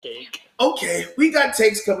Cake. Okay, we got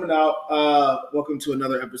takes coming out. Welcome to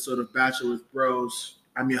another episode of Bachelor with Bros.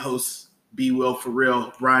 I'm your host, B. Will for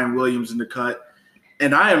real, Brian Williams in the cut.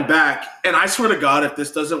 And I am back. And I swear to God, if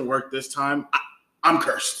this doesn't work this time, I'm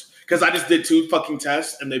cursed. Because I just did 2 fucking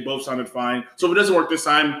tests and they both sounded fine. So if it doesn't work this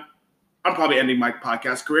time, I'm probably ending my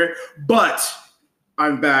podcast career. But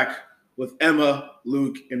I'm back with Emma,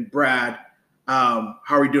 Luke, and Brad. How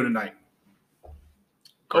are we doing tonight?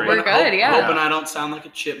 We're good, yeah. Hoping I don't sound like a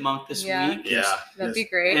chipmunk this week. Yeah, that'd be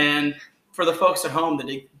great. And for the folks at home that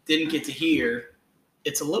didn't get to hear,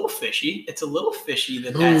 it's a little fishy. It's a little fishy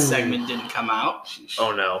that segment didn't come out.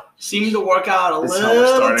 Oh, no. Seemed to work out a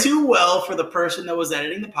little too well for the person that was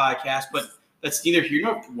editing the podcast, but that's neither here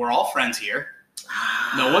nor we're all friends here.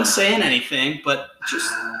 No one's saying anything, but just...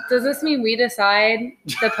 Does this mean we decide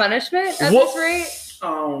the punishment at this rate?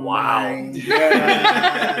 Oh, wow.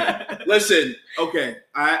 Listen, okay,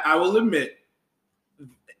 I will admit,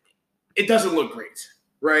 it doesn't look great,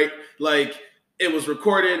 right? Like, it was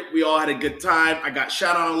recorded. We all had a good time. I got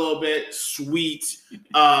shot on a little bit. Sweet.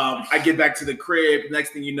 I get back to the crib. Next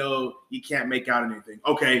thing you know, you can't make out anything.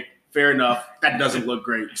 Okay, fair enough. That doesn't look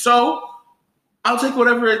great. So, I'll take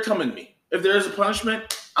whatever it come in me. If there is a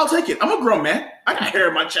punishment, I'll take it. I'm a grown man. I got hair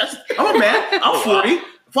in my chest. I'm a man. I'm 40.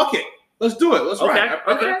 Fuck it. Let's do it. Let's ride.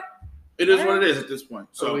 Okay. It is what it is at this point.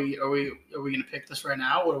 So are we gonna pick this right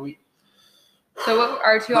now? What are we? So what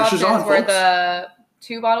our 2 options were the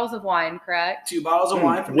 2 bottles of wine, correct? 2 bottles of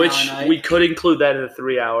wine from which Night. we could include that in a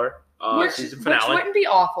 3-hour Which season finale. wouldn't be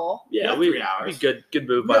awful. Yeah, 3 hours. Good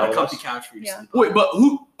move We by got all a of us. comfy couch for you. Yeah. wait, but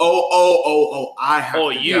who? Oh! I have.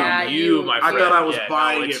 Oh, to you, go. Yeah, you. my I friend. thought I was Yeah,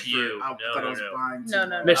 buying it's it. you. I thought I was buying.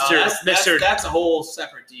 No. Mr. That's a whole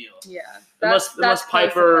separate deal. Yeah. Unless close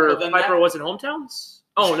Piper enough. Then Piper that- wasn't hometowns.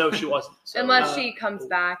 Oh no, she wasn't. So, Unless she comes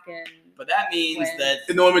back and... But that means When? that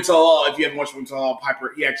In the Women Tell All, if you haven't watched Women Tell All,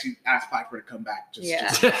 Piper, he actually asked Piper to come back.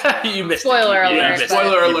 Yeah. you missed Spoiler it. You alert. missed it.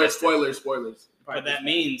 Spoiler You alert! missed it. Spoilers. but that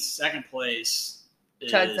means second place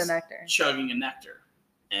is Chugs the nectar. chugging a nectar.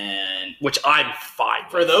 And Which I'm fine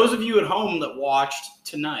for with. those of you at home that watched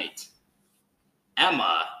tonight,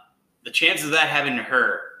 Emma, the chances of that happening to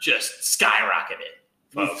her just skyrocketed.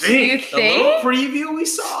 Folks. You The think? little preview we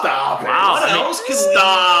saw. Stop it. Wow. What else could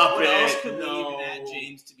Stop we, it. What else could we No. even add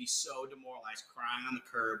James to be so demoralized, crying on the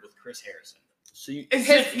curb with Chris Harrison? So you, As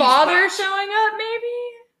His if he's father not- showing up,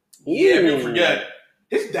 maybe? Yeah, Ooh. people forget.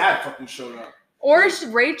 His dad fucking showed up. Or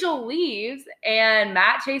Rachel leaves and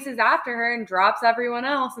Matt chases after her and drops everyone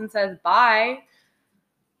else and says bye.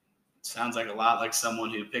 Sounds like a lot like someone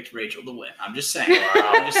who picked Rachel to win. I'm just saying.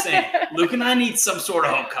 I'm just saying. Luke and I need some sort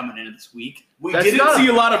of hope coming into this week. We That's didn't not see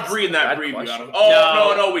a a lot of Bree in that bad preview. question.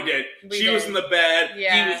 No, we did. We She did. was in the bed.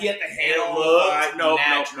 Yeah. He had the It handle. looked No.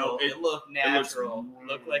 natural. It- It looked natural.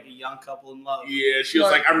 Looked like a young couple in love. Yeah, she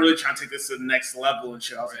was Look. like, I'm really trying to take this to the next level and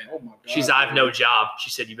shit. I was like, oh my God. she's I have no job.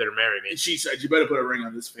 She said you better marry me. And she said, you better put a ring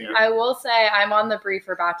on this finger. I will say I'm on the Brie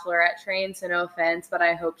for Bachelorette train, so no offense, but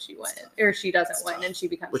I hope she wins. Or she doesn't win and she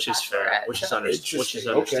becomes Which is fair. Bachelorette, Which is so.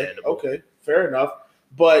 understandable. Okay, fair enough.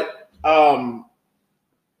 But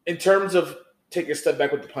in terms of taking a step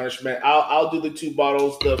back with the punishment, I'll do the 2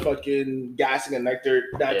 bottles, the fucking gassing and nectar.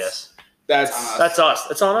 Yes. That's That's us.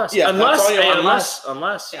 That's on us. Yeah, unless that's all you want.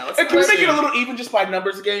 unless. Yeah, Hey, can we make it a little even just by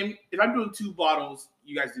numbers game? If I'm doing 2 bottles,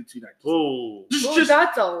 you guys do 2 nectars. Ooh. Well,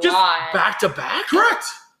 that's a just lot. Back to back? Correct.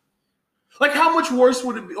 Like, how much worse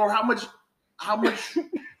would it be, or how much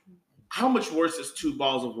worse is 2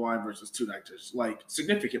 bottles of wine versus 2 nectars? Like,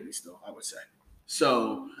 significantly still, I would say.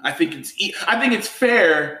 So I think it's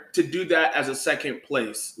fair to do that as a second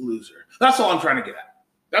place loser. That's all I'm trying to get at.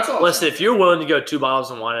 That's all. Listen, if you're willing to go 2 bottles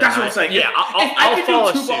of wine, That's what I'm saying. Yeah, If I I'll could do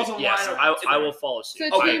follow 2 bottles suit. of Yes, wine, I will follow suit.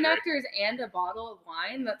 So I 2 agree. nectars and a bottle of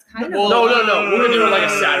wine? That's kind of... Well, No. We're gonna do it like a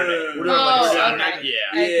Saturday. We're doing it like a Oh, Saturday. okay. Yeah.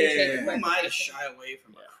 I appreciate Yeah. the Who am I to clarification. shy away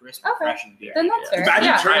from a crisp, Okay. refreshing beer? Then that's fair. Imagine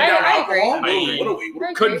Yeah, turning down I agree. alcohol. I agree. What are we?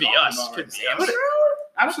 I Couldn't agree. be us. About Couldn't be right us.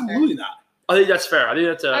 Absolutely not. I think that's fair. I think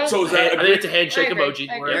that's a. So is that I think it's a handshake I agree. emoji.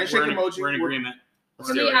 I agree. We're, Handshake we're, in, emoji. we're in agreement. Let's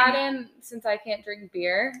Can do we it. add in, since I can't drink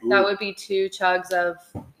beer, Ooh. that would be 2 chugs of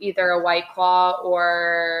either a White Claw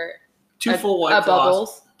or 2 full a White Claws.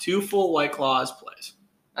 Bubbles. 2 full White Claws, please.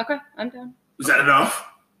 Okay, I'm down. Is that enough?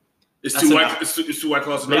 It's That's 2 enough. white. It's 2 white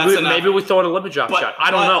claws. enough? That's enough. Maybe we throw in a lemon drop But- shot. I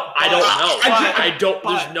don't know. I don't know. I don't.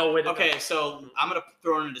 but- There's no way to know. Okay, so I'm going to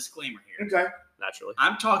throw in a disclaimer here. Okay. Naturally.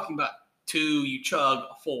 I'm talking about 2, you chug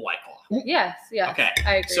a full White Claw. Yes, Okay.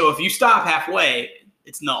 I agree. So if you stop halfway,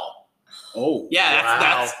 it's null. Oh. Yeah,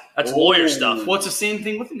 that's That's Oh. lawyer stuff. well, it's the same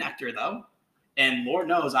thing with the nectar, though. And Lord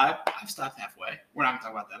knows I've stopped halfway. We're not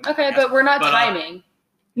going to talk about that. Okay, but we're not But, timing.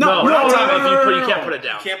 No, no, you can't put it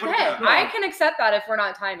down. You can't put it Okay, down. I can accept that if we're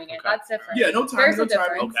not timing it. Okay. That's different. Yeah, no time. There's No a time.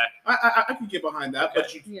 difference. Okay. I can get behind that, but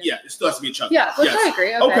it still has to be a chunk. Yeah, which Yes. I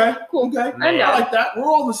agree. Okay. Cool. Okay. I'm I down. like that. We're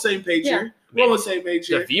all on the same page Yeah. here. We're all on the same page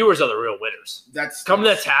The here. viewers are the real winners. That's Come to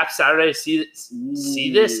the Tap Saturday, see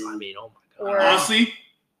this. I mean, oh my god. Or- honestly,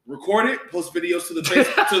 record it, post videos to the to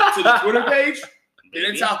the Twitter page, and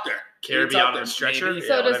it's out there. Caribbean It's out on there. the stretcher. Maybe.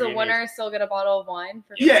 So Yeah, does whatever the you winner still get a bottle of wine?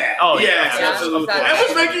 For Yeah. Oh, yeah. yeah. Absolutely. Yeah. I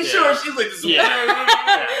was making sure. Yeah. She's like, this is Yeah.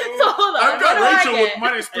 So hold on. I've got what do I Rachel with get?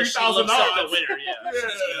 minus need. And she 3,000 looks like odds. the winner.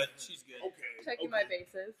 Yeah. She's good. Okay. Checking my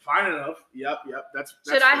bases. Fine enough. Yep. That's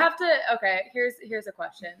Should I fair. have to? Okay, here's a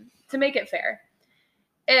question to make it fair.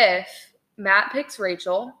 If Matt picks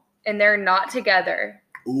Rachel and they're not together,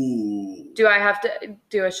 Ooh. do I have to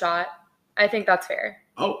do a shot? I think that's fair.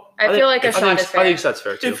 Oh. I feel like a shot is fair. I think that's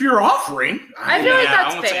fair too. If you're offering, I feel like Yeah, I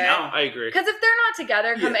that's won't say fair. no. I agree. Because if they're not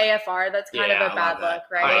together come AFR, that's kind Yeah, of I a bad love that. look,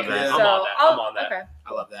 right? I agree. I'm So on that. I'm on that. Okay,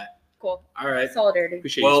 I love that. cool. All right. Solidarity.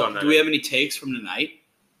 Appreciate you Well, on that. do we have any takes from tonight?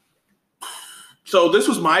 So this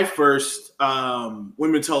was my first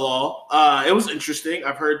Women Tell All. It was interesting.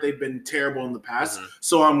 I've heard they've been terrible in the past,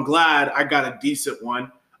 so I'm glad I got a decent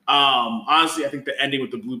one. Honestly, I think the ending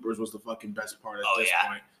with the bloopers was the fucking best part at this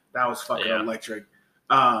point. That was fucking electric.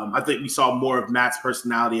 I think we saw more of Matt's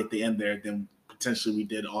personality at the end there than potentially we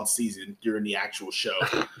did all season during the actual show.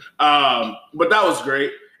 But that was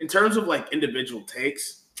great. In terms of like individual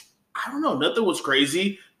takes, I don't know. Nothing was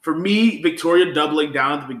crazy. For me, Victoria doubling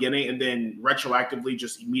down at the beginning and then retroactively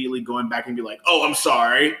just immediately going back and be like, "Oh, I'm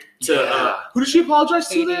sorry." Who did she apologize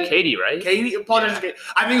to? Then? Katie, right? Katie apologized to Katie.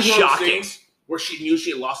 I think it's one of those Shocking. things where she knew she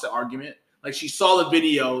had lost the argument. Like she saw the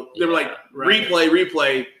video, they were like, right.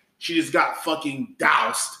 replay. She just got fucking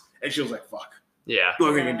doused, and she was like, "Fuck." Yeah. The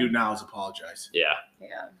only thing I can do now is apologize. Yeah. Yeah.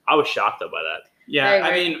 I was shocked though by that. Yeah, I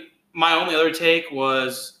I mean, my only other take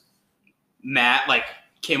was Matt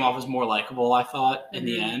came off as more likable, I thought, in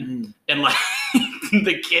the end. And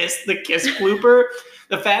the kiss blooper,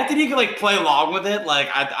 the fact that he could play along with it,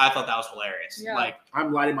 I thought that was hilarious. Yeah.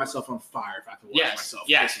 I'm lighting myself on fire if I have to watch myself.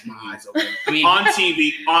 Yes. Kissing my eyes open. I mean, on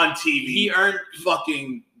TV. he earned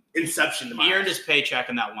fucking Inception to my he earned eyes. his paycheck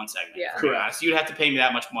in that one segment. Yeah. For me. So you'd have to pay me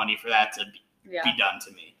that much money for that to be done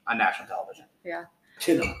to me on national television. Yeah.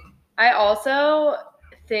 Chin up. I also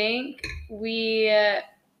think we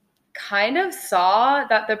kind of saw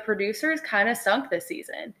that the producers kind of sunk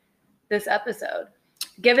this episode.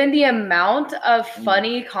 Given the amount of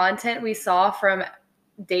funny content we saw from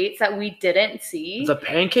dates that we didn't see. The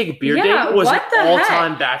pancake beer Yeah, date was an what the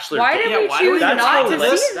all-time heck? Bachelor Why date. did we why choose did we not to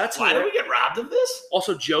rob see it? That's Why did we get robbed of this?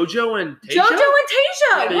 Also, JoJo and Tasha JoJo and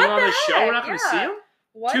Tasha. being What on the the show. heck? We're not going to see them.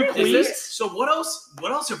 What Two is queens? this? So what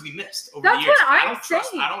else have we missed over That's the years? what I'm I don't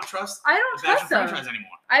trust saying. I don't trust I don't the Bachelor trust them. franchise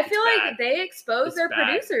anymore. I feel It's like bad. they exposed It's their bad.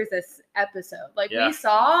 producers this episode. Yeah. We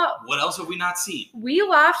saw, What else have we not seen? we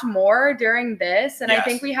laughed more during this, and I Yes.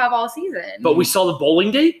 think we have all season. But we saw the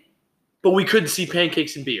bowling date, but we couldn't see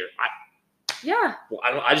pancakes and beer. yeah,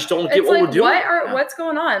 I just don't get it's what like we're doing. what's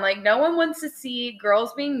going on? Like, no one wants to see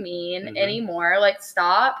girls being mean Mhm. anymore. Like,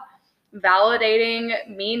 stop validating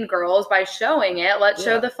mean girls by showing it. Let's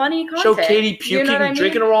show Yeah. the funny content. Show Katie puking You know what I and mean?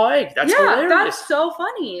 drinking a raw egg. That's hilarious. That's so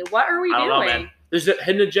funny. What are we I don't doing? know, man. There's a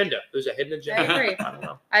hidden agenda. I agree. I don't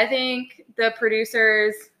know. I think the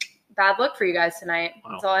producers, bad luck for you guys tonight.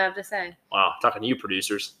 That's all I have to say. Wow, talking to you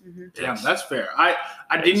producers. Damn, that's fair. I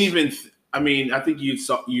didn't even. I mean, I think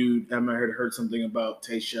Emma had heard something about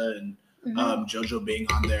Tasha and JoJo being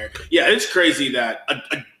on there. Yeah, it's crazy that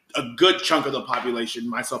a good chunk of the population,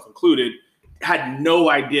 myself included, had no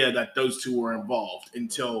idea that those two were involved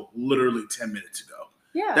until literally 10 minutes ago.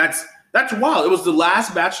 Yeah. That's wild. It was the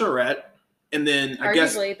last Bachelorette, and then I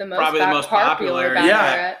guess Arguably the most probably the most popular.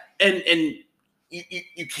 Bachelorette. and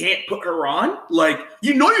you can't put her on. Like,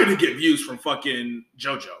 you know you're gonna get views from fucking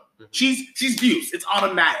JoJo. She's views. It's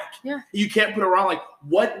automatic. Yeah. You can't put her on. Like,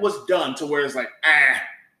 what was done to where it's like,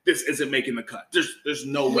 this isn't making the cut. There's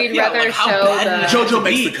no way. We'd rather show the JoJo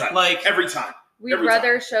makes the cut. Like every time. We'd every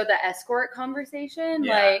rather show the escort conversation.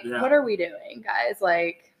 Yeah. What are we doing, guys?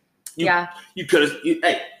 Like, You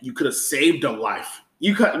could have saved a life.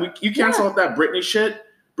 You canceled that Britney shit.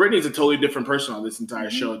 Britney's a totally different person on this entire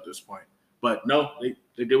show at this point. But no,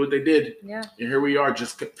 they did what they did. Yeah. And here we are,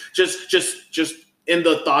 just in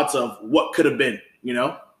the thoughts of what could have been,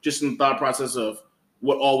 just in the thought process of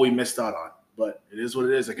what all we missed out on. But it is what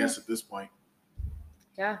it is, I guess, at this point.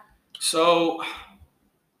 Yeah. So,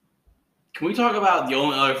 can we talk about the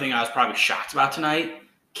only other thing I was probably shocked about tonight?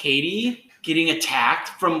 Katie getting attacked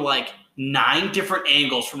from 9 different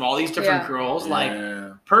angles from all these different girls.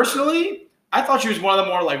 Yeah. Personally, I thought she was one of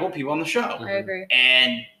the more likable people on the show. I agree.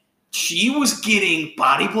 And she was getting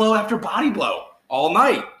body blow after body blow all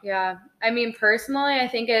night. Yeah. I mean, personally, I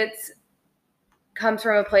think it's comes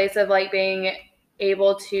from a place of like being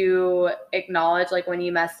able to acknowledge like when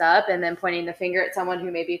you mess up and then pointing the finger at someone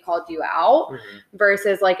who maybe called you out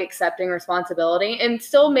versus like accepting responsibility and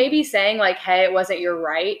still maybe saying like, hey, it wasn't your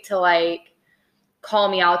right to like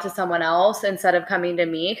call me out to someone else instead of coming to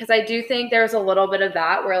me. Cause I do think there's a little bit of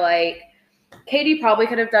that where like Katie probably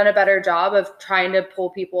could have done a better job of trying to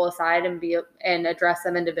pull people aside and address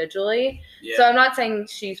them individually. Yeah. So I'm not saying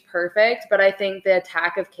she's perfect, but I think the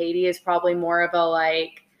attack of Katie is probably more of a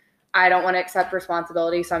like, I don't want to accept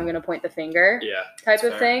responsibility, so I'm going to point the finger type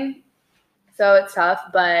of thing. So it's tough,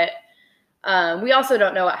 but we also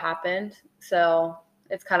don't know what happened. So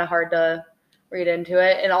it's kind of hard to read into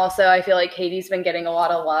it. And also I feel like Katie's been getting a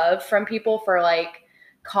lot of love from people for like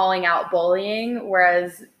calling out bullying,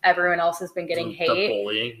 whereas everyone else has been getting hate. The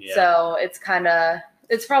bullying, yeah. So it's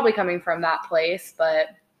probably coming from that place, but.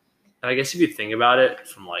 And I guess if you think about it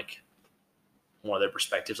from like one of their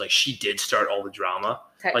perspectives, like she did start all the drama.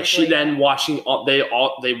 Like she then watching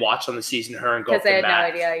they watched on the season her and go up and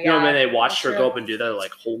back. No idea, you know what I mean? They watched her go up and do that.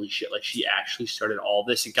 Like holy shit! Like she actually started all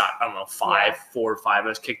this and got 4 or 5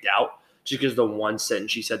 of us kicked out just because the one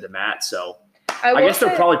sentence she said to Matt. So I guess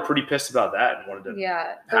they're probably pretty pissed about that and wanted to.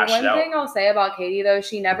 Yeah, the one thing I'll say about Katie though,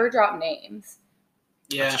 she never dropped names.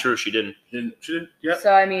 Yeah, that's true. She didn't. She did. Yeah.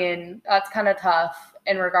 So I mean, that's kind of tough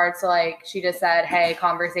in regards to like she just said, "Hey,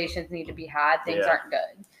 conversations need to be had. Things aren't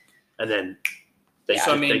good." And then they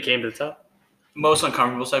came to the top. Most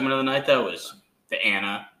uncomfortable segment of the night though was the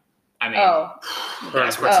Anna. I mean,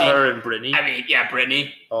 her and Brittany. I mean, yeah,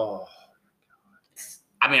 Brittany. Oh.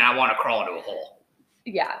 I mean, I want to crawl into a hole.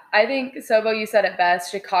 Yeah, I think Sobo, you said it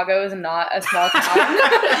best. Chicago is not a small town.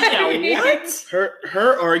 What?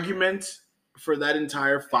 Her argument for that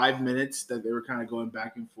entire 5 minutes that they were kind of going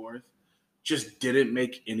back and forth just didn't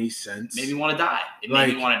make any sense. Made me want to die.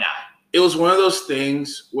 Made me want to die. It was one of those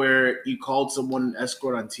things where you called someone an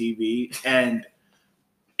escort on TV and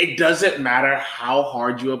it doesn't matter how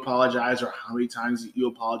hard you apologize or how many times you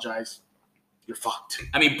apologize, you're fucked.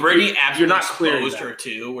 I mean, Brittany absolutely exposed her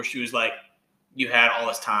too, where she was like, you had all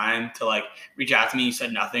this time to like reach out to me. You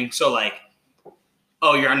said nothing. So like,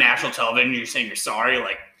 oh, you're on national television. You're saying you're sorry.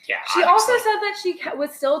 Like, yeah. She also said that she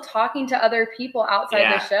was still talking to other people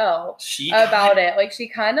outside the show about it. Like she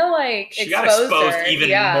kind of like she got exposed her. even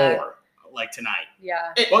more like tonight.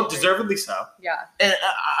 Yeah. Well, deservedly so. Yeah. And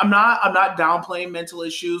I'm not downplaying mental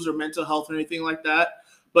issues or mental health or anything like that,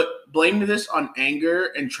 but blaming this on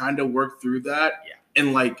anger and trying to work through that,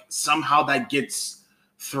 and like somehow that gets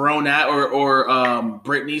thrown at or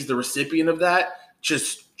Brittany's the recipient of that.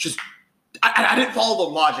 Just I didn't follow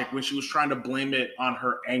the logic when she was trying to blame it on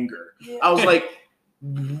her anger. Yeah. I was like,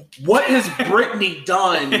 what has Brittany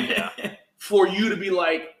done for you to be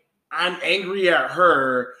like, I'm angry at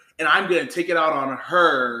her and I'm going to take it out on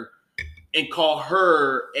her and call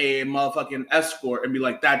her a motherfucking escort and be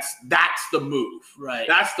like, that's the move. Right.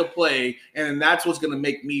 That's the play. And that's what's going to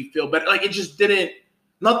make me feel better. Like it just didn't,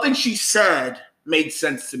 nothing she said made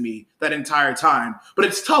sense to me that entire time. But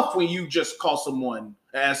it's tough when you just call someone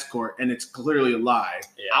an escort and it's clearly a lie.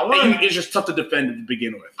 Yeah. It's just tough to defend to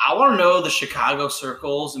begin with. I want to know the Chicago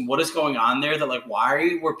circles and what is going on there. That like,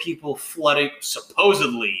 why were people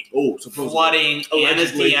supposedly flooding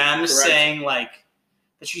Anna's DMs saying like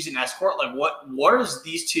that she's an escort? Like, what is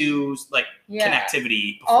these two's like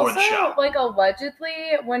connectivity before the show? Also, like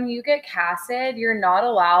allegedly, when you get casted, you're not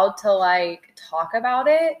allowed to like talk about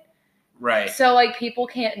it. Right. So, like, people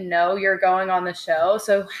can't know you're going on the show.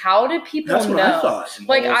 So, how do people know? That's what I thought.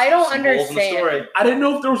 Like, I don't understand. I didn't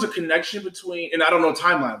know if there was a connection between, and I don't know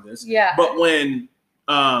timeline of this. Yeah. But when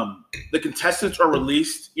the contestants are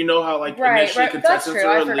released, you know how, like, initially contestants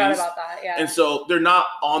are released. I forgot about that, yeah. And so they're not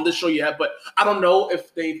on the show yet, but I don't know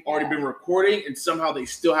if they've already been recording and somehow they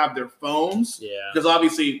still have their phones. Yeah. Because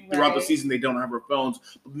obviously throughout the season they don't have their phones.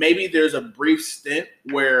 But maybe there's a brief stint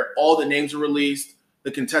where all the names are released,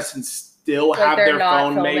 the contestants still have their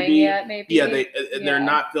phone, maybe. Yeah, they're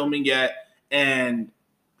not filming yet, and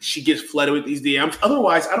she gets flooded with these DMs.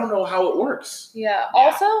 Otherwise, I don't know how it works. Yeah.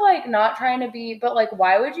 Also, like, not trying to be, but like,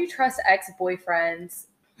 why would you trust ex-boyfriends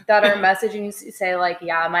that are messaging you say like,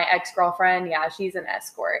 yeah, my ex-girlfriend, yeah, she's an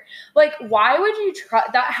escort. Like, why would you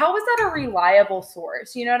trust that? How is that a reliable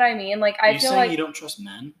source? You know what I mean? Like, I feel like you don't trust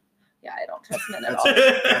men. Yeah, I don't trust men at all.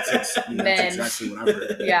 That's exactly what I've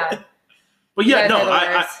heard. Yeah. But yeah, no,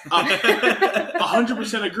 I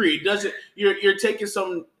 100% agree. It doesn't. You're taking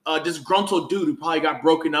some disgruntled dude who probably got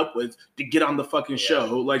broken up with to get on the fucking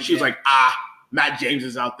show. Like she was like, Matt James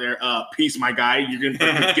is out there. Peace, my guy. You're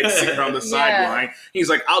gonna get sick on the sideline. He's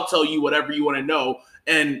like, I'll tell you whatever you want to know.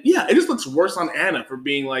 And yeah, it just looks worse on Anna for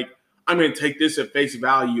being like, I'm gonna take this at face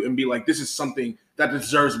value and be like, this is something that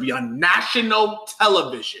deserves to be on national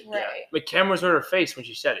television. Right. Yeah. The cameras were in her face when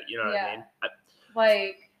she said it. You know what I mean?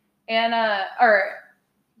 Like Anna or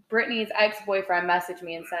Brittany's ex-boyfriend messaged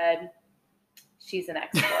me and said, she's an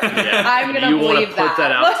ex-boyfriend. I'm going to believe that. You want to put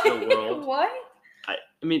that out to the world. What?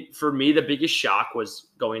 I mean, for me, the biggest shock was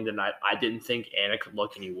going tonight. I didn't think Anna could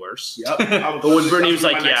look any worse. Yep. But when Brittany was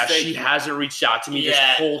like, yeah, she hasn't reached out to me this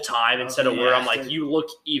whole time and said a word, I'm like, you look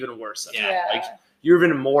even worse than that. Like, you're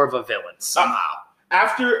even more of a villain somehow.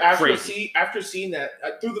 After seeing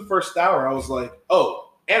that, through the first hour, I was like, oh,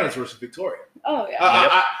 Anna's versus Victoria. Oh, yeah.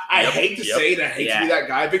 I hate to say it. I hate to be that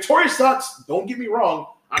guy. Victoria sucks. Don't get me wrong.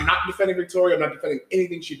 I'm not defending Victoria. I'm not defending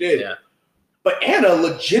anything she did. Yeah. But Anna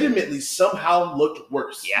legitimately somehow looked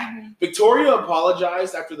worse. Yeah. Victoria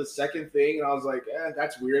apologized after the second thing, and I was like,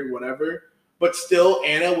 that's weird, whatever. But still,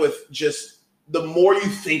 Anna, with just the more you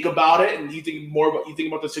think about it and you think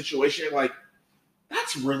about the situation, you're like,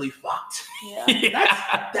 that's really fucked.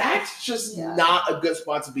 Yeah. That's just not a good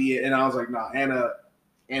spot to be in. And I was like, nah, Anna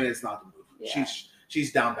is not the move. Yeah.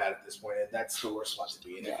 She's down bad at this point, and that's the worst spot to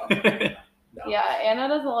be in. Yeah. No. Yeah, Anna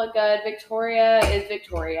doesn't look good. Victoria is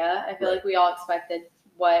Victoria. I feel like we all expected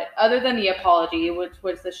other than the apology, which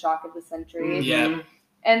was the shock of the century. Yeah.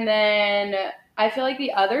 And then I feel like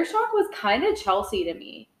the other shock was kind of Chelsea to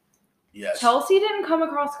me. Yes. Chelsea didn't come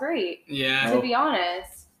across great. Yeah. To be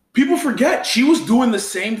honest. People forget she was doing the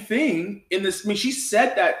same thing in this. I mean, she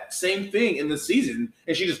said that same thing in the season,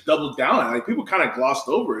 and she just doubled down on it. Like, people kind of glossed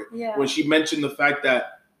over it when she mentioned the fact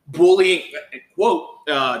that bullying, quote,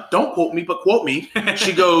 don't quote me, but quote me.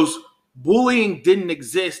 She goes, bullying didn't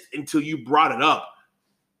exist until you brought it up.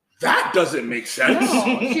 That doesn't make sense.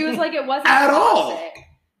 No, she was like, it wasn't at all. toxic.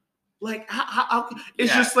 Like, how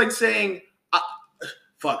it's just like saying,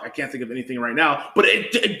 fuck, I can't think of anything right now. But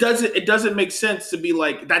it doesn't make sense to be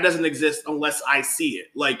like, that doesn't exist unless I see it.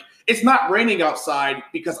 Like, it's not raining outside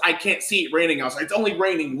because I can't see it raining outside. It's only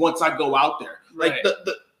raining once I go out there. Like,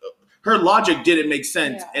 her logic didn't make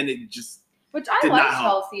sense, and it just which I like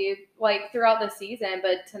Chelsea like throughout the season,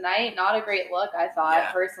 but tonight not a great look. I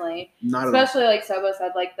thought personally, especially like Sobo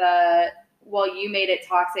said, like you made it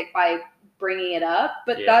toxic by bringing it up,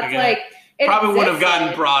 but that's like it probably would have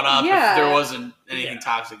gotten brought up if there wasn't anything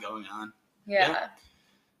toxic going on. Yeah,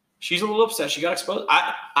 she's a little upset. She got exposed.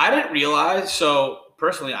 I didn't realize. So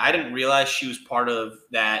personally, I didn't realize she was part of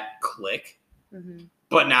that clique. Mm-hmm.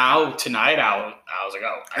 But now tonight, I was like,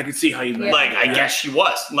 oh, I can see how you meant. Like, I guess she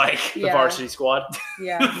was like the varsity squad.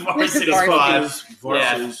 Yeah, varsity squad.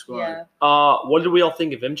 Varsity squad. What did we all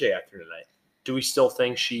think of MJ after tonight? Do we still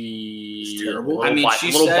think she's terrible? I mean,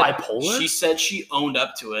 she said bipolar. She said she owned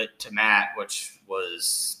up to it to Matt, which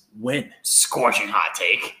was when scorching hot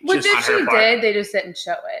take. Which if she did, they just didn't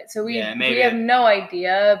show it. So we have no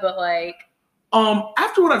idea. But like,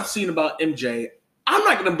 after what I've seen about MJ, I'm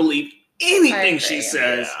not gonna believe anything she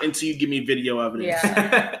says until you give me video evidence.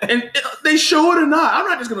 Yeah. And they show it or not. I'm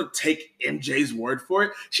not just going to take MJ's word for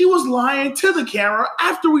it. She was lying to the camera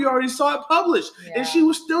after we already saw it published. Yeah. And she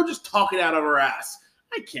was still just talking out of her ass.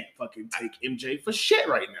 I can't fucking take MJ for shit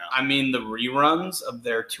right now. I mean, the reruns of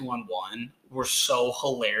their 2-on-1 were so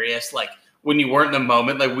hilarious. Like, when you weren't in the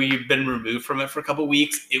moment, like we've been removed from it for a couple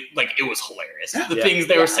weeks, it was hilarious. The things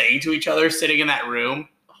they were saying to each other sitting in that room.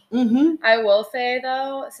 Mm-hmm. I will say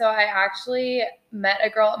though, so I actually met a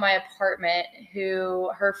girl at my apartment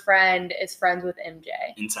who her friend is friends with MJ.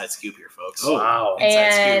 Inside scoop here, folks. Oh, wow.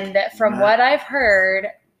 And from what I've heard,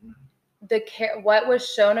 what was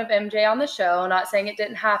shown of MJ on the show, not saying it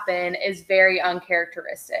didn't happen, is very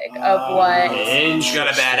uncharacteristic of what. And she got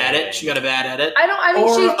a bad edit. She's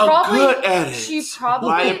she's probably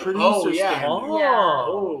by a producer.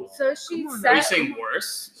 So she said. Are you saying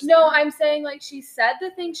worse? No, I'm saying like she said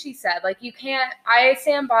the thing she said. Like you can't. I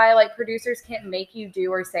stand by like producers can't make you do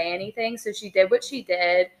or say anything. So she did what she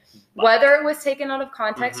did, whether it was taken out of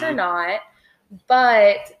context or not.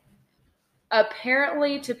 But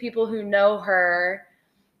apparently, to people who know her,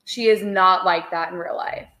 she is not like that in real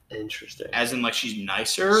life. Interesting. As in, like, she's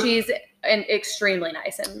nicer? She's extremely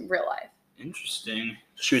nice in real life. Interesting.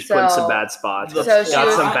 She was put in some bad spots. Got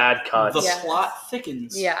some bad cuts. The plot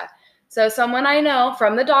thickens. Yeah. So someone I know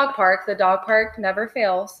from the dog park never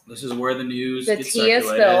fails. This is where the news the gets tea is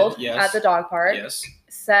spilled at the dog park. Yes.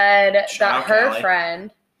 Said Shout that out her Callie.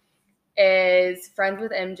 friend is friends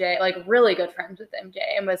with MJ, like really good friends with MJ,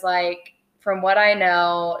 and was like from what I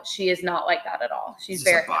know, she is not like that at all. She's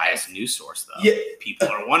very a biased nice. news source, though. Yeah. People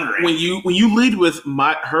are wondering. When you lead with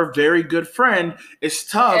her very good friend,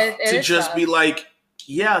 it's tough to just tough. be like,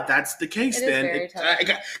 yeah, that's the case. It is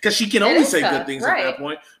then, because she can only say tough, good things right. at that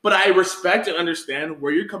point. But I respect and understand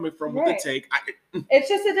where you're coming from with the take. It's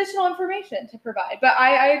just additional information to provide. But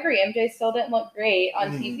I agree. MJ still didn't look great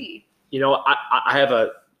on TV. You know, I have a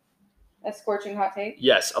scorching hot take.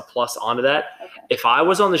 Yes, a plus onto that. Okay. If I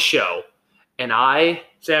was on the show and I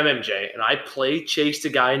say I'm MJ and I chased a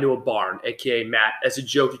guy into a barn, aka Matt, as a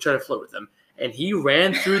joke to try to flirt with him, and he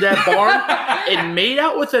ran through that barn and made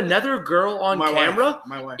out with another girl on camera,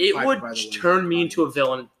 my wife, it would turn me into a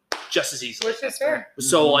villain just as easily. Which is fair.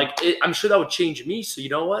 So, I'm sure that would change me. So, you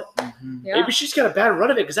know what? Yeah. Maybe she's got a bad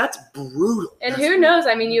run of it because that's brutal. And who knows?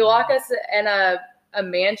 I mean, you lock us in a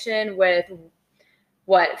mansion with,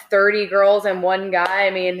 30 girls and one guy?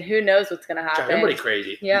 I mean, who knows what's going to happen? Everybody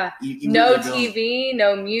crazy. Yeah. No TV,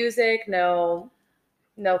 no music, no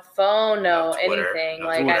phone, no Twitter, anything.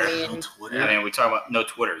 no Twitter. I mean, we talk about no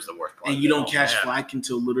Twitter is the worst part. And you don't catch flack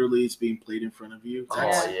until literally it's being played in front of you.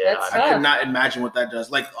 That's I cannot imagine what that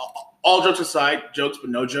does. Like, all jokes aside, jokes but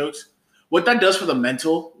no jokes, what that does for the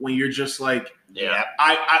mental when you're just like,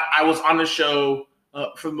 I was on the show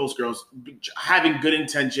for most girls, having good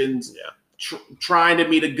intentions, trying to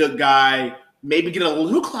meet a good guy, maybe get a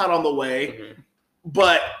little clout on the way,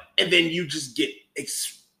 and then you just get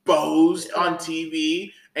exposed on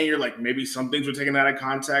TV, and you're like, maybe some things were taken out of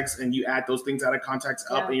context, and you add those things out of context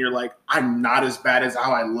up, and you're like, I'm not as bad as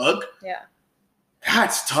how I look. Yeah.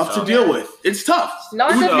 That's tough to deal with. It's tough.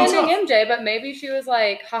 Not defending MJ, but maybe she was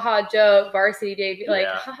like, haha, joke, varsity debut,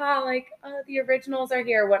 haha, the originals are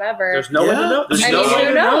here, whatever. There's no way to know.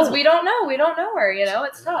 Who knows? We don't know. We don't know her,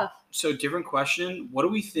 it's tough. So, different question. What do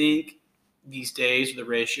we think these days, the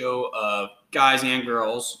ratio of guys and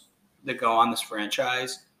girls that go on this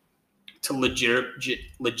franchise to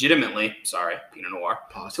legitimately, Pinot Noir,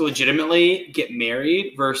 to legitimately get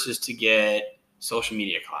married versus to get social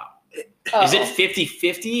media clout? Is it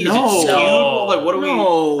 50-50? No. Is it skewed? Like, what are we?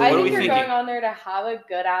 I think you're you're going on there to have a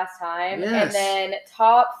good ass time, and then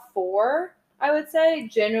top 4, I would say,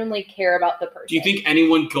 genuinely care about the person. Do you think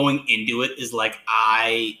anyone going into it is like,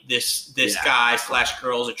 this guy /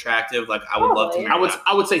 girl is attractive? Like, I would love to.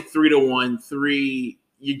 I would say 3 to 1. 3,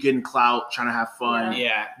 you're getting clout, trying to have fun.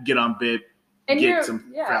 Yeah. Get on bib, and get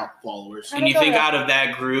some followers. And you think out of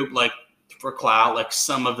that group, like for clout, like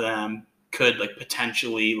some of them could like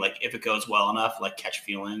potentially, like if it goes well enough, like catch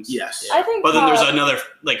feelings. Yes. I think. But then there's another,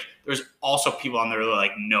 like there's also people on there that are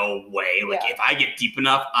like, no way. Like if I get deep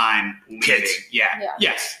enough, I'm leaving. Yeah.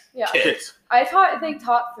 Yes. Yeah. Kids. I think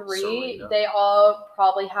top 3, they all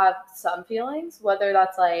probably have some feelings, whether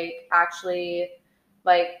that's like actually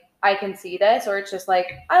like I can see this, or it's just like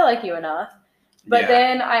I like you enough. But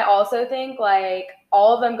then I also think like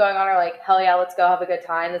all of them going on are like, hell yeah, let's go have a good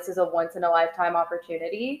time. This is a once in a lifetime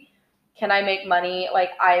opportunity. Can I make money? Like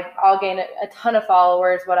I'll gain a ton of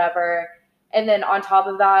followers, whatever. And then on top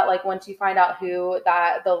of that, like once you find out who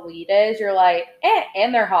the lead is, you're like,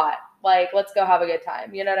 and they're hot. Like, let's go have a good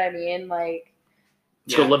time. You know what I mean? Like,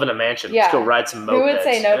 let's go live in a mansion. Let's go ride some mopeds. Who would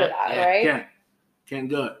say no to that, right? Can't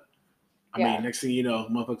do it. I mean, next thing you know,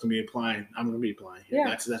 motherfuckers gonna be applying. I'm gonna be applying. Yeah.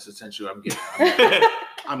 That's essentially what I'm getting.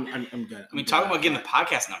 I'm good. I mean, talking about getting the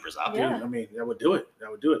podcast numbers up. Yeah. Dude, I mean, that would do it.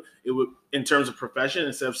 It would, in terms of profession,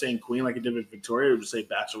 instead of saying queen like it did with Victoria, it would say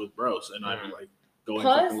bachelor with bros, and I'd be like, go and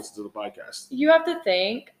fucking listen to the podcast. You have to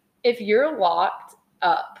think, if you're locked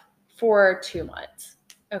up for 2 months,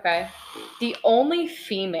 okay, the only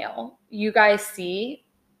female you guys see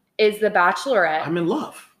is the Bachelorette. I'm in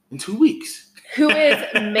love in 2 weeks. Who is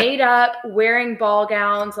made up, wearing ball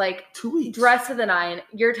gowns, like 2 weeks, dressed to the 9.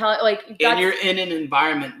 You're telling, like, and you're in an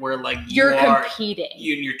environment where, like, you're competing.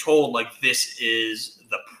 You're told, like, this is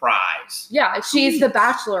the prize. Yeah, she's the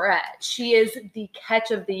Bachelorette. She is the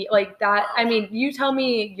catch of the, like, that. I mean, you tell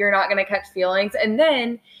me you're not gonna catch feelings, and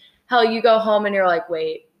then, hell, you go home and you're like,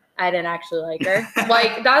 wait, I didn't actually like her.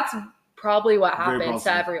 Like, that's probably what happens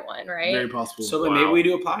to everyone, right? Very possible. So then maybe we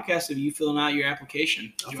do a podcast of you filling out your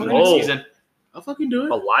application. Season. I'll fucking do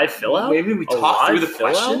it. A live fill out? Maybe we talk through the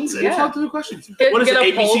questions. Yeah. Talk through the questions. What is it?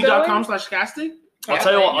 abc.com/casting? I'll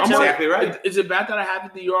tell you what. That's exactly right. Is it bad that I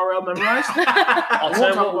have the URL memorized? I'll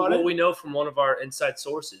tell you what we know from one of our inside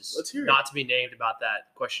sources. Let's hear it. Not to be named about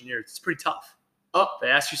that questionnaire. It's pretty tough. Oh, they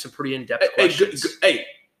ask you some pretty in-depth questions.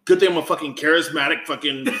 Good thing I'm a fucking charismatic,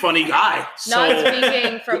 fucking funny guy. Not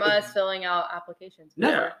speaking from us filling out applications.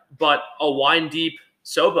 Never. Yeah, but a wine deep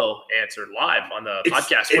Sobo answered live on the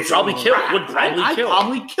podcast, would it's probably a kill. wrap, Would right? probably I'd kill.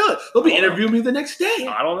 probably kill it. They'll be I don't know. interviewing me the next day.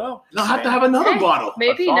 I don't know. And I'll have to have another Hey, bottle.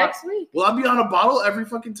 Maybe thought- next week. Will I be on a bottle every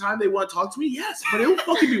fucking time they want to talk to me? Yes, but it'll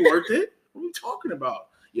fucking be worth it. What are we talking about?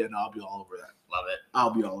 Yeah, no, I'll be all over that. Love it. I'll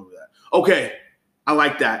be all over that. Okay, I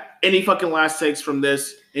like that. Any fucking last takes from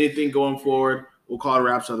this? Anything going forward? We'll call it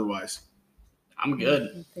wraps otherwise. I'm good.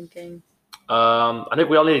 I'm thinking. I think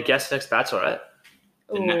we all need to guess next Bachelorette.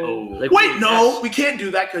 Ooh. Like, Wait, no, we can't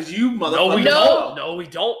do that because you motherfucker. No, we No. don't. No, we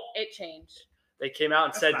don't. It changed. They came out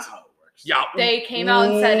and That's said, not how it works. "Yeah, They came out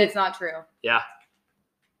and said it's not true. yeah."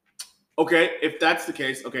 Okay, if that's the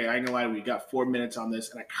case, okay, I ain't gonna lie to you. We got 4 minutes on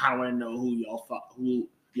this, and I kind of want to know who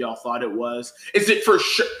y'all thought it was. Is it for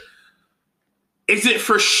sure? Is it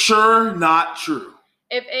for sure not true?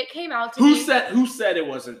 If it came out to Who be said it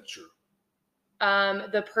wasn't true?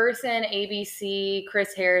 the person, ABC,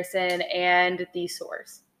 Chris Harrison, and the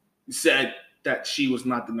source. Said that she was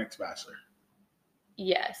not the next Bachelor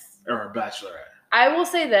Yes. or a Bachelorette. I will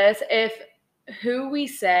say this, if who we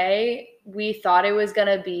say we thought it was going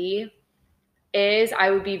to be is, I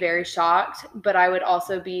would be very shocked, but I would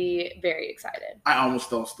also be very excited. I almost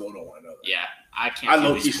still don't want to know that. Yeah, I can't. I do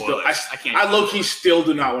low these key still, spoilers. I can't. I low key still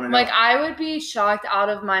do not want to know. Like, I would be shocked out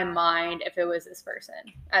of my mind if it was this person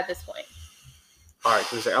at this point. All right,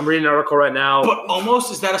 so I'm reading an article right now. But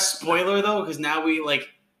almost, is that a spoiler though? Because now we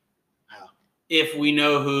if we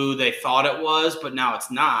know who they thought it was, but now it's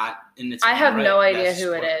not, and it's. I have red, no idea that's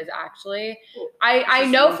who it spoiler. is, actually. Well, I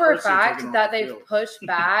just know one for a person taken fact off that the they've field. pushed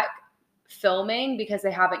back filming because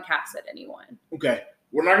they haven't casted anyone. Okay,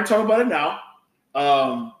 we're not gonna talk about it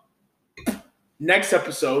now. Next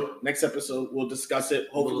episode, we'll discuss it.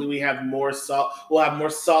 Hopefully, we have more we'll have more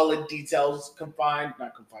solid details. Not confined.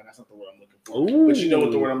 That's not the word I'm looking for. Ooh. But you know what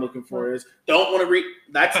the word I'm looking for is. Don't want to read.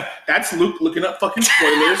 That's Luke looking up fucking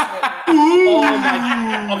spoilers. Oh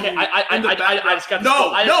my! Okay, I just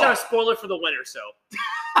got a spoiler for the winner. So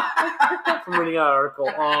from reading an article.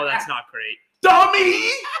 Oh, that's not great. Dummy!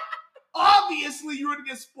 Obviously, you're gonna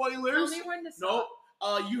get Tell spoilers. me when to No,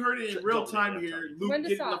 stop. you heard it in real time here. Luke When to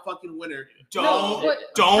getting the stop? fucking winner. Don't No,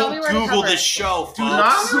 tell me where to Google cover this it. show. Do folks.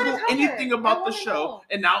 not Tell me where to Google cover anything it. about I the wanna show. know.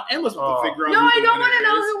 And now Emma's about to figure out. No, who I the don't want winner to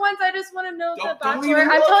know is. who wins. I just want to know the Don't Bachelor. even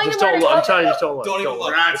I'm look. telling Just you where don't to look. I'm cover telling you, it. just don't look. Don't even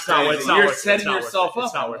look. That's It's not. crazy. It's not You're worth it. setting It's not yourself worth it. up.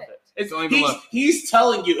 It's not worth it. Don't even look. He's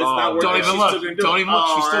telling you it's not worth Don't it. even She's look. still gonna do Don't it. even look.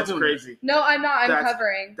 She's still that's doing it. crazy. No, I'm not. I'm That's-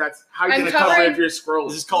 covering. That's how you're I'm gonna cover covering- if you're scrolling.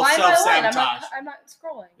 This is called Why am I win? self-sabotage. I'm not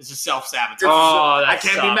scrolling. This is self-sabotage. Oh, that I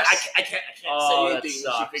can't be mad. sucks. I can't Oh, say that anything when she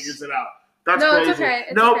sucks. figures it out. That's No, it's crazy. okay.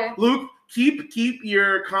 It's no, okay. Luke, keep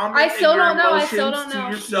your comments. I still and your don't know. I still emotions don't know.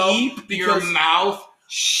 To yourself Keep your because- mouth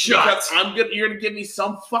shut. Because you're gonna give me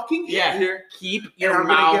some fucking hit Yeah. here, Keep and your I'm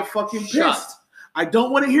gonna mouth get fucking shut. pissed. I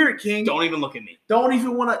don't want to hear it, King. Don't even look at me. Don't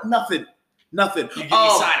even want to. Nothing. You give me side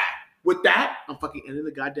eye. With that, I'm fucking ending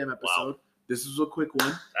the goddamn episode. This is a quick one.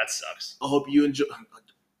 That sucks. I hope you enjoy. I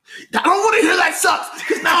don't want to hear that sucks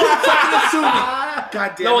because now I'm fucking assuming.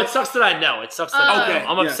 God damn No, it. it sucks that I know. It sucks that I Okay,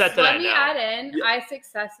 know. I'm yes. upset that Let I me know. add in. Yeah. I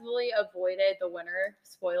successfully avoided the winner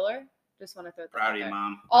spoiler. Just want to throw that Proud out of you, there.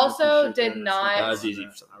 mom. Also, I did appreciate not. That was easy.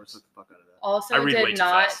 I respect the fuck out of that. I Also, read way did too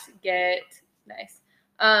not fast. get nice.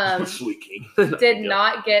 Sweet King. Did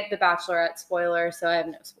not get the Bachelorette spoiler, so I have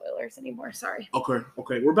no spoilers anymore. Sorry,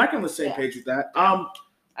 Okay. We're back on the same Yeah. page with that.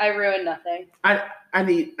 I ruined nothing. I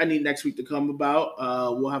need next week to come about.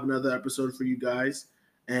 We'll have another episode for you guys.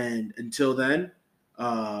 And until then,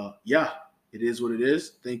 yeah, it is what it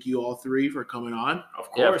is. Thank you all three for coming on. Of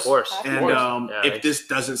Yeah, of course. Of And course. Yeah, if thanks. this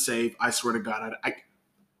doesn't save, I swear to God,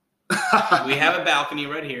 We have a balcony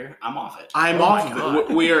right here. I'm off it. I'm Oh off my of God.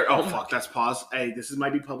 it. We are. Oh fuck, that's pause. Hey, this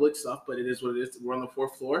might be public stuff, but it is what it is. We're on the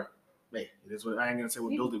 4th floor. Hey, it is what I ain't gonna say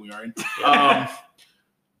what building we are in.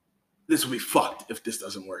 This will be fucked if this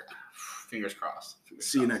doesn't work. Fingers crossed.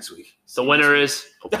 See you next week. The winner is